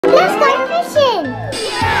Let's go fishing!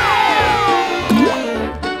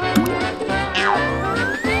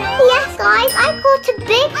 Yes, guys, I caught a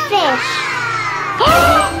big fish.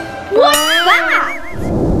 What's that?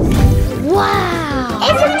 Wow!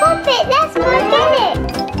 It's a puppet. Let's go get it.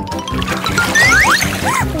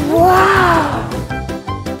 Wow!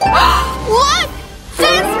 Look!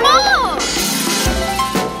 There's more!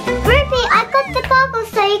 Ruby, I got the bubble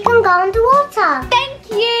so you can go underwater. Thank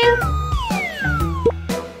you!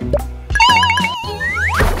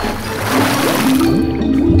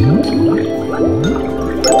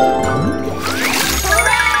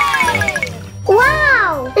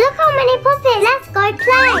 Wow! Look how many puppets. Let's go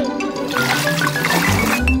play.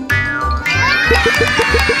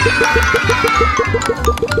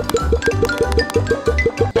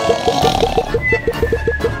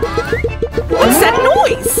 What's that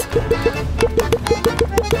noise?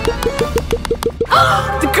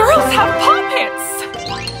 The girls have poppets!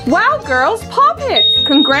 Wow, girls, poppets!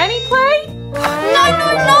 Can Granny play? No!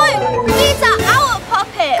 These are our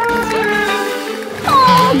puppets!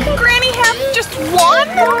 Oh, can Granny have just one?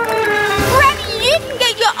 Granny, you can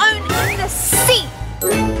get your own in the seat!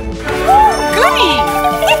 Goody!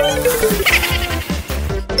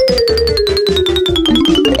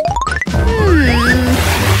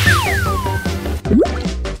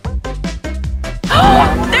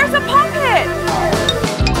 There's a puppet!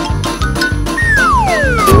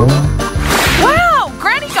 Wow,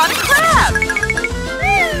 Granny got a crab!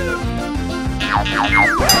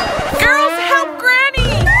 Girls, help Granny!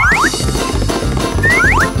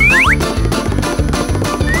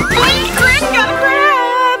 Granny got a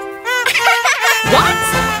crab! What?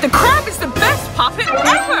 The crab is the best puppet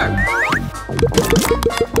ever!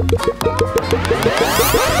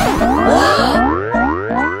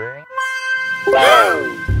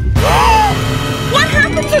 What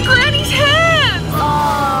happened to Granny's hand?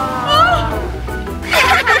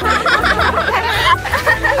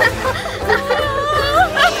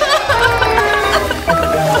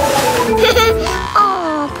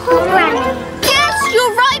 Oh, poor Granny. Yes,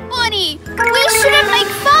 you're right, Bonnie! We shouldn't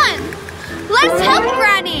make fun! Let's help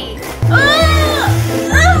Granny!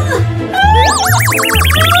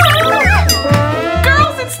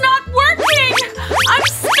 Girls, it's not working! I'm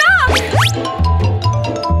stuck!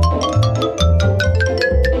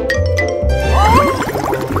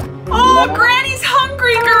 Oh, Granny's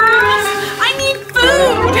hungry, girls! I need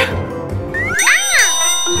food!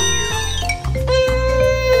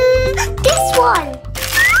 This one.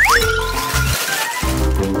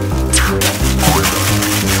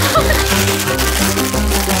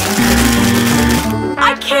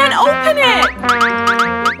 I can't open it!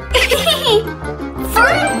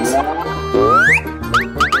 Fruit.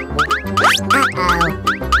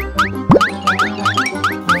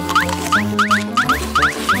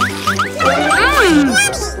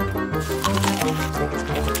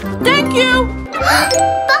 Thank you!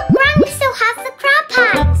 But Granny still has the crab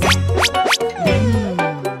hands.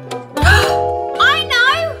 I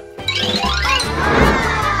know!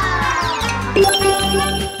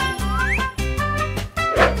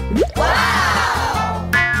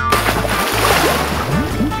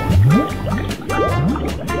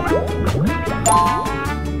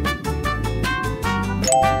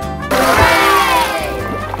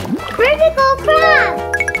 Ruby got a crab.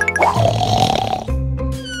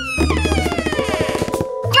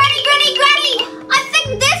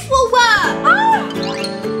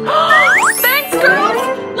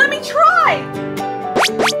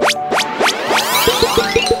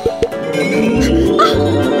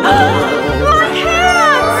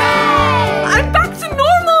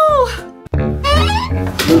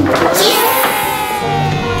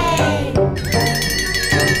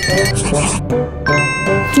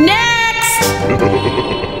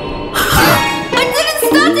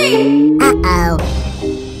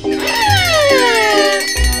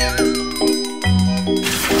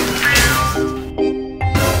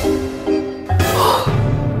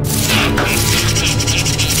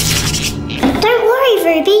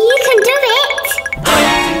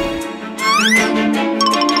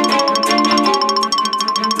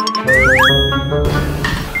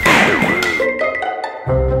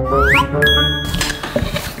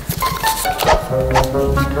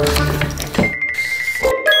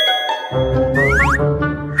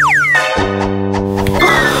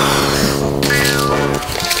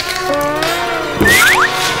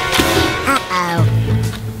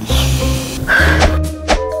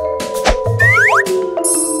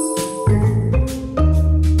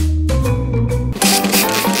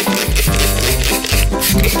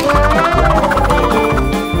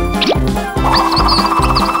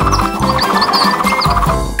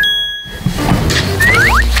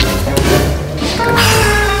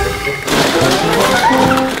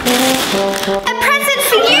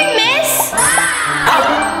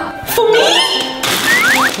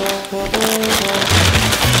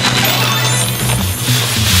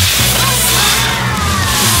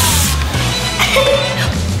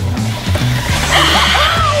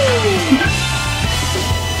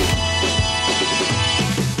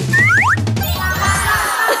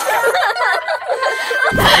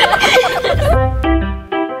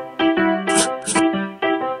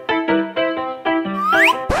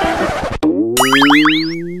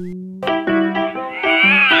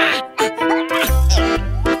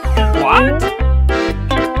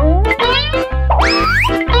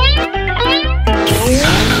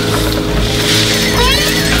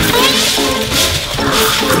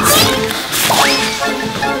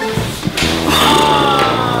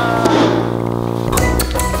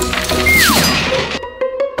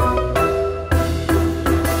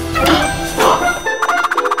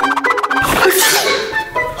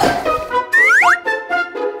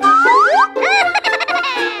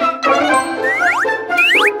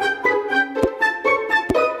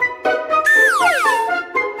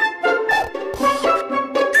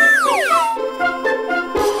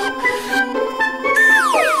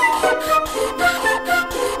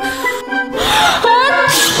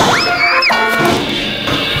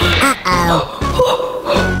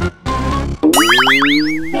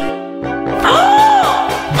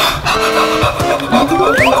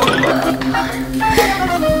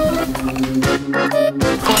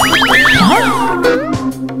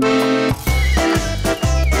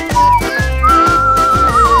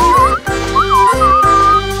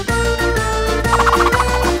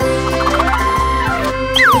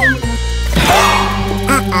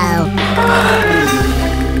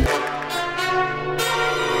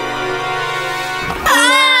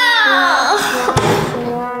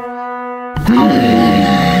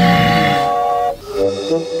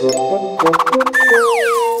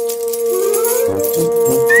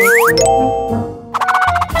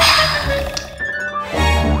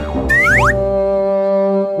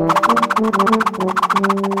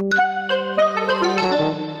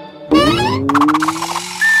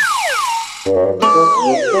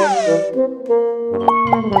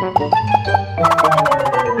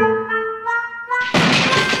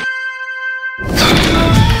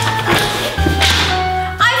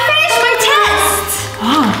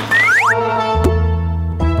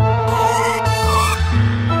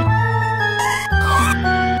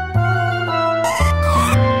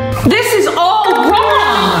 This is all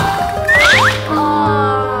wrong!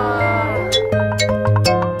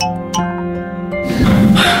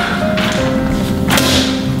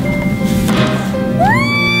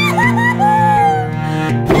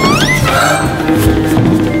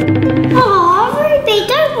 Aw, Ruby,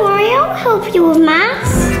 don't worry, I'll help you with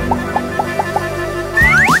maths.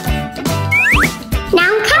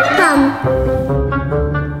 Now count them.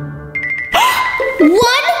 1,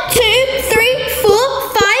 2, 3, 4,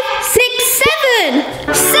 5, 6, 7.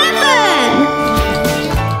 7!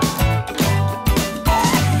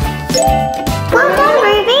 Well done,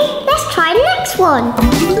 Ruby. Let's try the next one.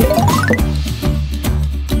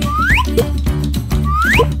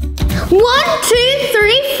 1, 2,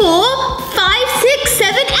 3, 4, 5, 6,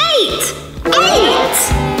 7, 8. 8!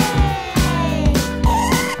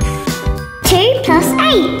 2 plus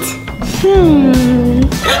 8.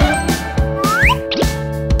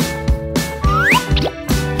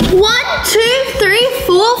 1, 2, 3,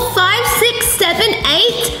 4, 5, 6, 7,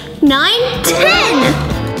 8, 9,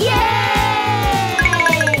 10.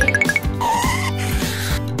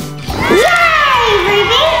 Yay,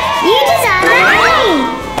 Ruby! You deserve an A.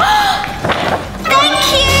 Thank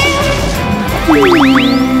you!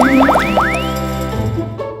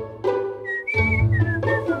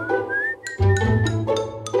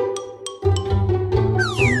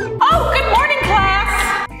 Oh, good morning, class!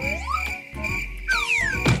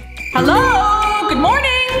 Hello, good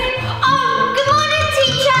morning! Oh, good morning,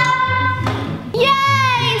 teacher!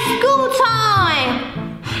 Yay, school time!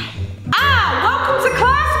 Welcome to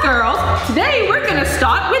class, girls! Today we're gonna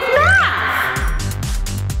start with math!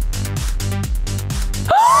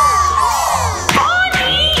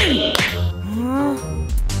 Bonnie!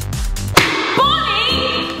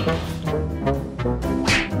 Bonnie!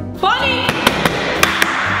 Bonnie!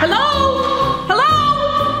 Hello? Hello?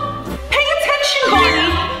 Pay attention,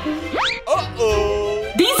 Bonnie!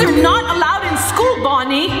 These are not allowed in school,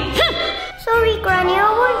 Bonnie! Sorry, Granny, I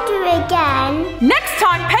won't do it again. Next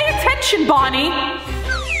time, pay attention, Bonnie!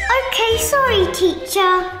 Okay, sorry,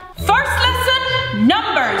 teacher. First lesson,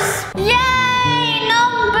 numbers! Yay,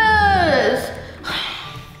 numbers!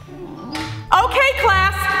 Okay,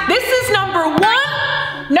 class, this is number 1,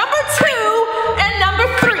 number 2, and number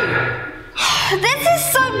 3. This is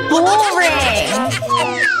so boring!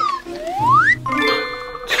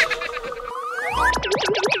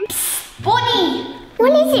 Bonnie!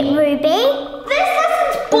 What is it, Ruby? This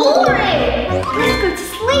lesson's boring! Let's go to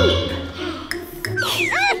sleep!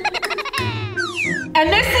 And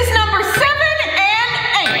this is number 7 and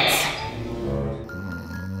 8.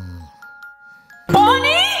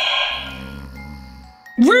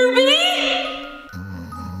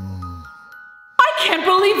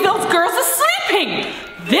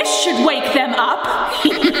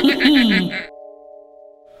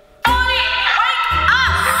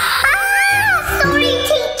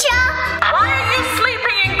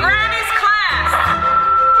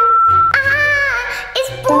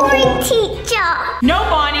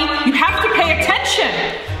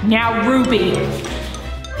 Now, Ruby.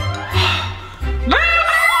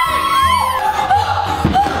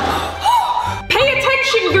 Pay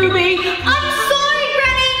attention, Ruby. I'm sorry,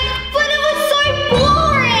 Granny, but it was so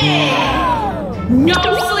boring. No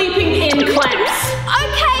sleeping in class.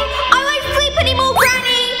 Okay, I won't sleep anymore,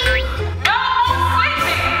 Granny. No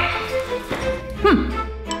sleeping.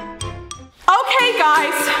 Okay,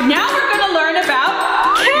 guys. Now we're going to learn about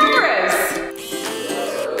cameras.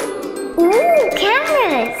 Ooh,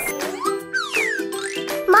 cameras.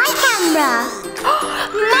 My camera.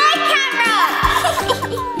 My camera.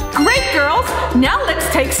 Great, girls. Now let's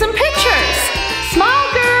take some pictures.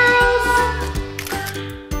 Smile, girls.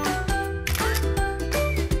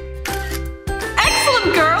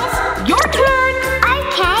 Excellent, girls. Your turn.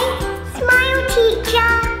 Okay. Smile,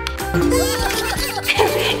 teacher.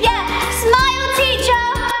 Yeah, smile, teacher.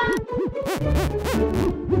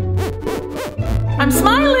 I'm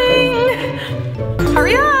smiling.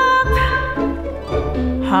 Hurry up.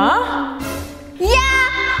 Huh?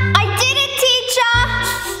 Yeah, I did it, teacher.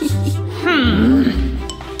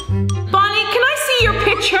 Bonnie, can I see your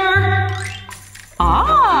picture?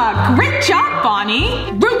 Ah, great job, Bonnie.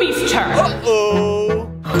 Ruby's turn.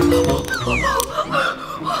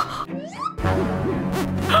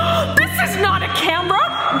 This is not a camera.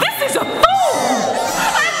 This is a phone.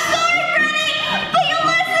 I'm sorry, Granny, but your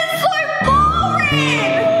lesson's so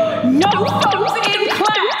boring. No phones in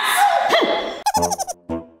class.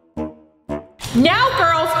 Now,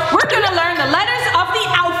 girls, we're going to learn the letters of the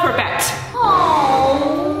alphabet.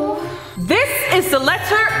 Oh. This is the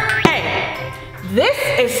letter A. This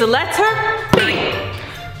is the letter B.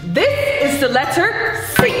 This is the letter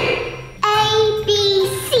C. A, B,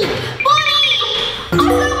 C. Bonnie, I don't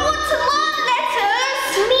want to learn letters.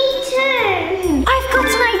 Me too. I've got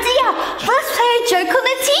an idea. Let's play a joke on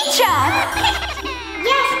the teacher.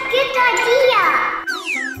 Yes, good idea.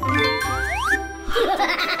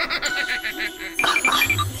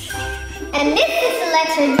 And this is the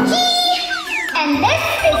letter G. And this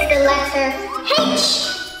is the letter H.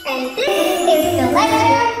 And this is the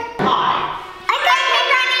letter I. I got it,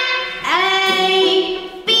 Granny.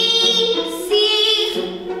 A, B, C,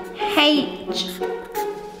 H,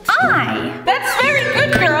 I. That's very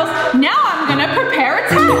good, girls. Now I'm going to prepare a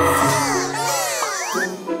test.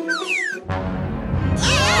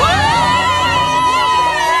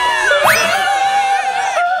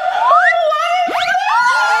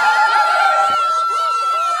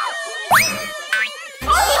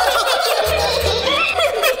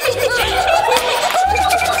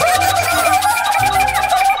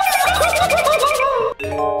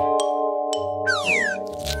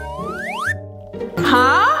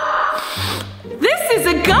 Huh? This is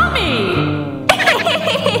a gummy!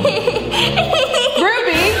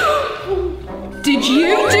 Ruby, did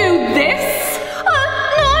you do this?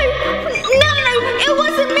 No, it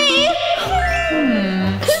wasn't me.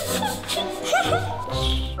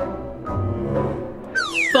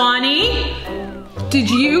 Bonnie, did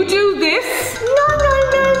you do this? No.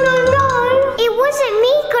 It wasn't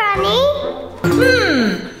me, Granny.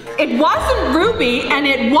 It wasn't Ruby and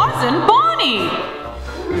it wasn't Bonnie.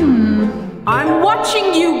 I'm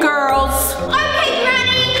watching you girls. Okay,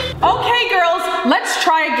 Granny. Okay, girls, let's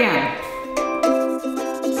try again.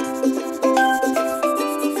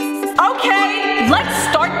 Okay, let's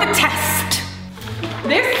start the test.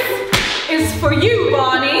 This is for you,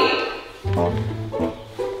 Bonnie.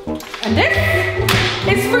 And this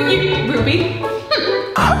is for you, Ruby.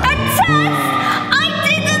 A test! I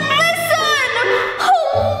didn't listen! Oh.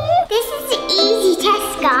 This is the easy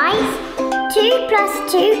test, guys. 2 plus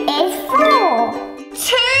 2 is 4.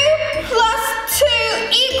 2 plus 2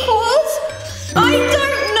 equals, I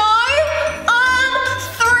don't know,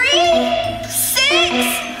 3, 6,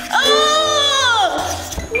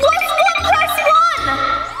 what's 1 plus 1?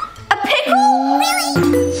 A pickle? Really?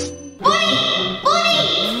 Bonnie,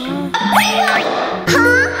 a pickle!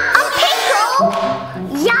 Huh? A pickle?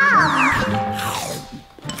 Yum!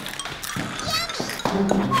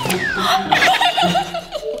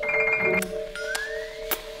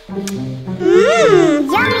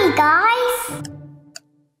 Yummy, guys.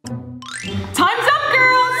 Time's up,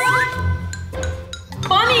 girls.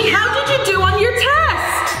 Bonnie, how did you do on your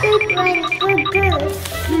test? It went good.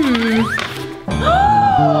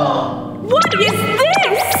 What is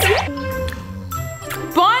this?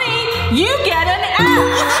 Bonnie, you get an F.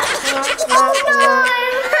 Oh no!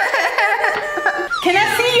 Can I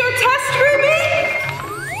see your test, Ruby?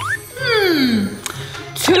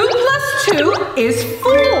 2 plus 2 is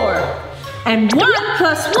 4. And 1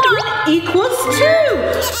 plus 1 equals 2.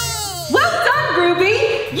 Well done, Ruby.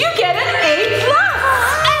 You get an A+.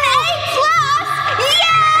 An A+?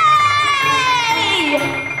 Yay!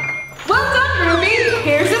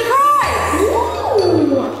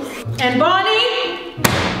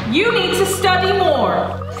 You need to study more.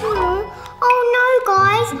 Oh no,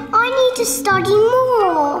 guys. I need to study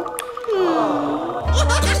more.